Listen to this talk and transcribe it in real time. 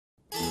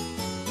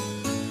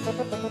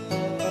Storia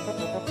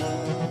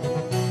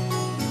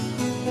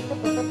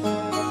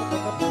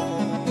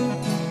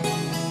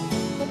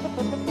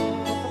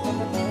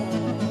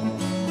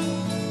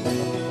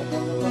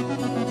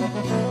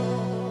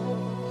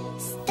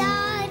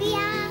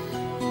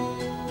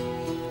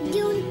di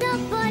un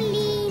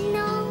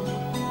topolino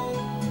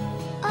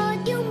o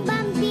di un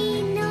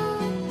bambino,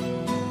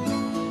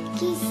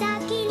 chissà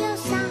chi lo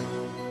sa,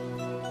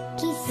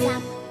 chissà.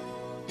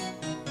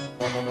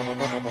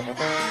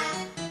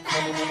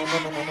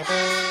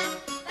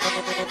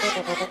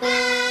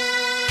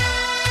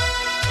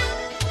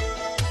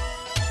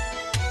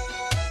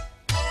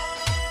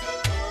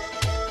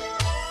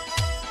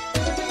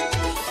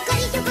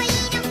 Corri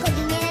topolino,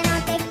 corri nella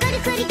notte, corri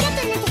corri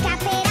gatto non ti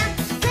capirà,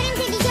 corri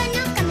anche di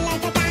giorno come la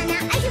katana,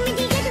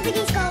 altrimenti il gatto poi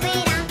ti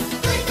scoverà.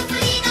 Corri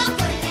topolino,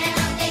 corri nella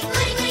notte,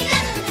 corri corri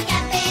gatto non ti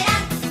capirà,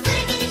 corri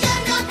anche di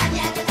giorno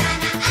cambia la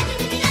katana,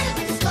 altrimenti il gatto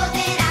poi ti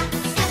scoverà.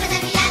 Scappa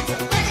dal villaggio,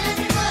 guarda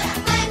l'altra ancora,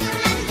 poi ancora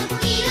un altro dopo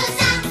chi lo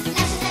sa,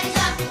 lascia stare i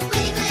giochi,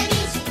 quelli con gli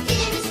amici, che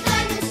gli amici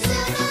poi non ci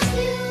sono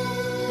più.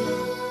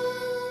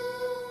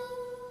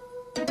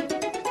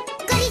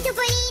 Corri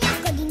topolino,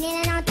 corri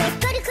nella notte,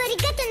 corri corri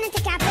gatto non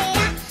ti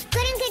capirà,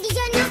 corri anche di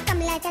giorno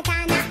come la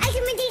katana,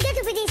 altrimenti il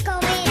gatto poi ti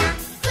scoverà.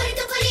 Corri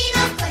topolino,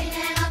 corri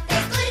nella notte,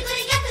 corri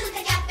corri gatto non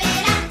ti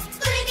capirà,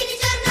 corri anche di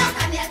giorno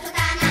cambia la tua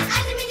tana,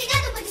 altrimenti il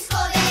gatto poi ti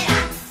scoverà.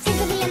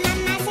 Sento qui la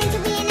mamma, sento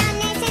qui le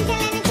nonne, sento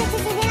la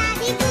notizie della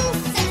TV,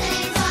 sento le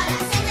lenzuola,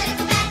 sento le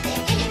coperte,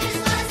 e le mie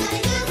scuola sono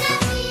le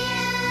geografia.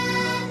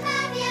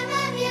 Mamma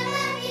mia,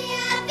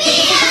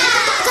 via!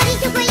 Corri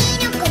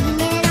topolino, corri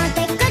nella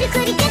notte, corri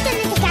corri gatto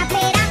non ti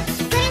capirà,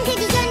 corri anche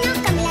di giorno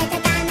come la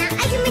katana,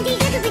 altrimenti il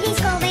gatto poi ti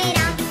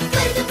scoverà.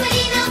 Corri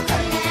topolino,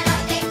 corri nella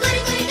notte,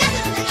 corri corri gatto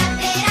non ti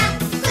capirà,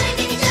 corri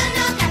anche di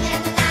giorno cambia la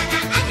tua tana,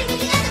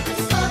 altrimenti il gatto poi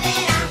ti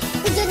scoverà.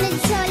 Un giorno di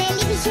sole,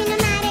 lì vicino al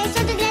mare,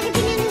 sotto grande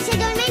fino non si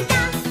addormenta,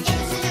 e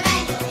tu sogno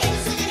bello, e tu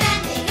sogno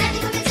grande, grande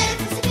come il cielo,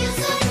 forse più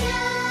sogno.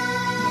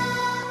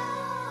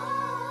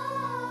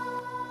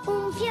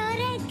 Un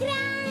fiore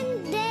grande